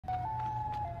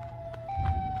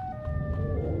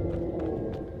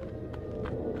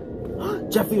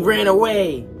Jeffy ran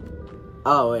away!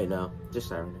 Oh, wait, no. Just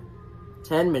Siren.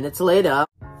 10 minutes later.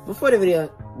 Before the video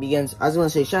begins, I just want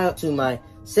to say shout out to my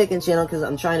second channel because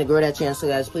I'm trying to grow that channel. So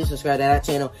guys, please subscribe to that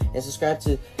channel and subscribe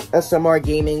to SML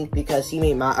Gaming because he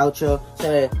made my outro. So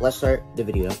anyway, let's start the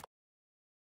video.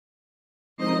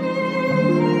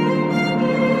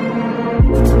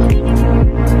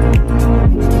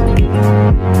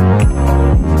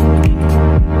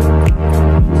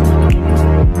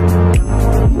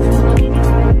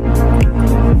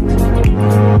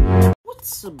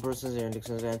 What's up, bros? Siren to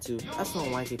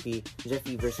SML YTP,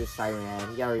 Jeffy versus Siren Head.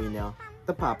 You already know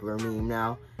the popular meme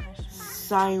now.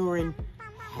 Siren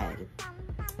Head.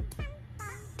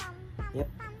 Yep.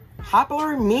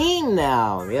 Popular meme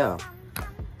now. Yeah.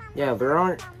 Yeah, there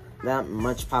aren't that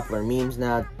much popular memes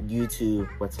now due to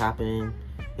what's happening,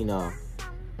 you know.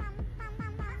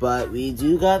 But we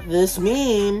do got this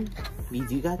meme. We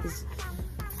do got this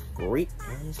great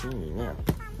ass meme,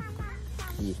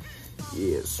 yeah.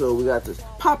 Yeah, so we got this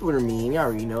popular meme, you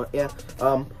already know it, yeah.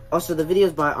 Also the video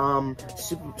is by,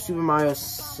 Super Mario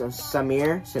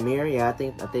Samir, yeah, I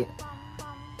think,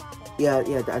 yeah,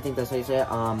 I think that's how you say it,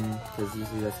 because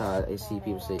usually that's how I see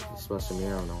people say, spell Samir,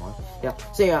 I don't know why. Yeah,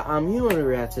 so yeah, you want to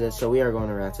react to this, so we are going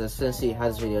to react to this. Let's see how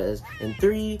this video is. In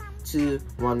 3, 2,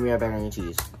 1, we are back on your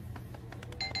cheese.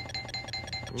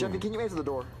 Jeffy, can you answer the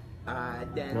door?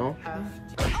 No?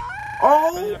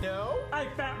 Oh! No, hey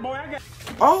fat boy, I got.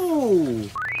 Oh!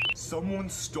 Someone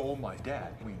stole my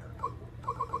dad wiener.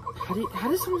 How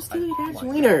did someone steal your dad's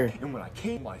wiener? And when I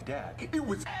came, my dad, it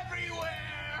was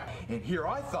everywhere. And here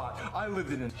I thought I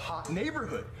lived in a hot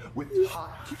neighborhood with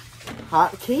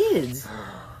hot kids.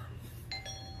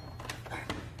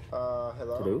 Hello?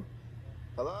 Hello?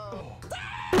 Hello?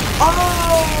 Oh!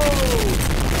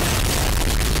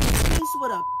 Place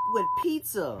with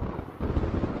pizza.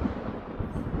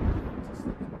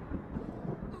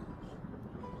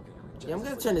 Yeah, I'm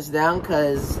gonna turn this down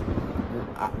because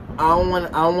I don't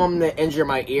want them to injure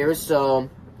my ears. So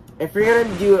if you're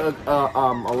gonna do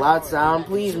a loud sound,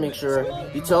 please make sure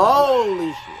you tell.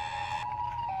 Holy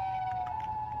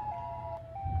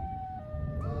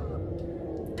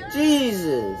shit!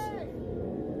 Jesus.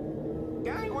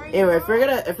 Anyway, if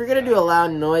you're gonna do a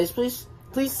loud noise, please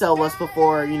tell us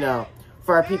before, you know,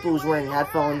 for our people who's wearing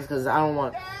headphones, because I don't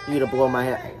want you to blow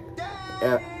my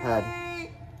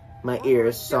my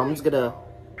ears, so I'm just gonna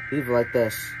leave it like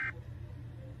this.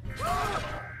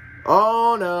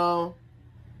 Oh no!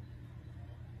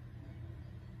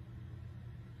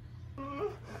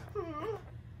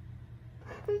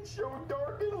 It's so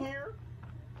dark in here.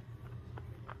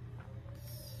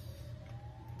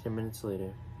 10 minutes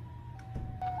later.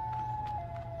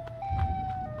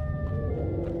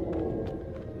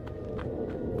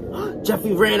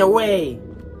 Jeffy ran away!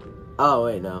 Oh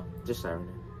wait, no. Just Siren.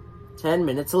 10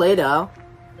 minutes later,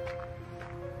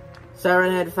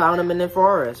 Siren had found him in the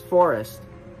forest.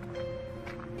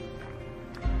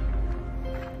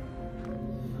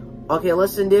 Okay,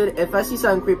 listen, dude. If I see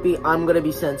something creepy, I'm gonna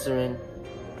be censoring.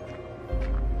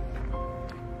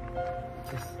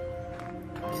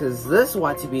 Because this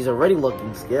YTP is already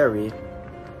looking scary.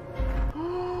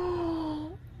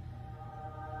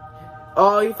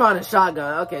 Oh, you found a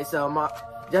shotgun. Okay, so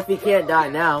Jeffy can't die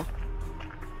now.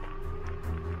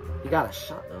 You got a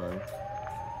shotgun.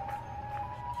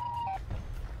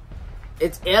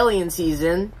 It's alien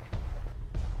season.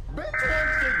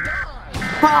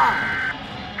 Ha!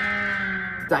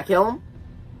 Did that kill him?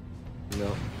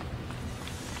 No.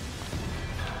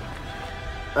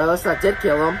 Unless that did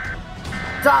kill him.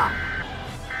 Die!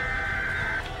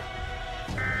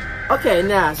 Okay,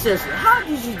 now, seriously, how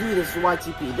did you do this,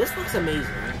 YTP? This looks amazing.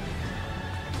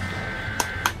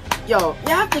 Yo, you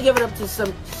have to give it up to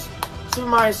Super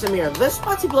Mario Samir. This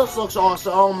YTP looks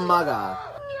awesome. Oh my god.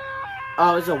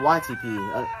 Oh, it's a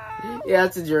YTP. Yeah,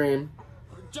 it's a dream.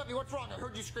 Jeffy, what's wrong? I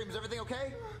heard you scream. Is everything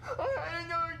okay? I had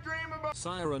another dream about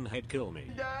Siren Head kill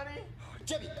me. Daddy.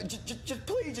 Jeffy, just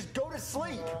please, just go to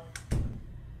sleep.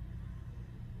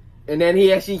 And then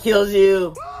he actually kills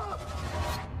you.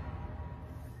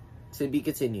 To be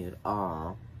continued.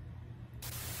 Aww.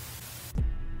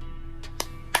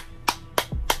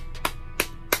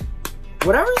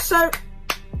 Whatever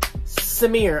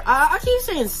Samir, I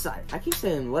keep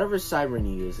saying whatever Siren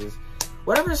uses.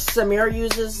 Whatever Samir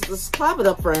uses, let's clap it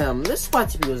up for him. This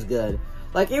YTP was good.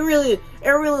 Like, it really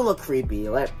looked creepy.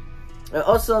 Like,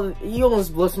 also, you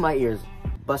almost bust my ears.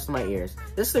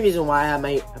 This is the reason why I have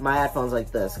my headphones like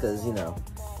this, because, you know,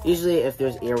 usually if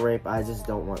there's ear rape, I just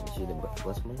don't want you to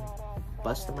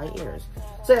bust my ears.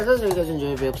 So yeah, those are you guys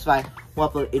enjoy the video. Because I will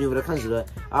upload a video comes to it.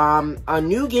 A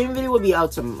new game video will be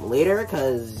out some later,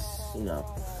 because, you know,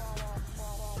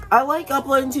 I like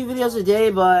uploading 2 videos a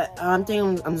day, but I'm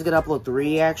thinking I'm just gonna upload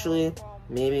 3 actually.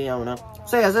 Maybe, I don't know.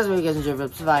 So yeah, that's what you guys enjoyed the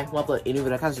video. So bye. We'll upload a new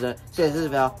video constantly. So yeah, this is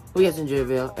Val. Hope you guys enjoyed the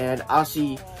video, and I'll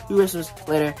see you guys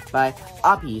later. Bye.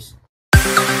 Peace.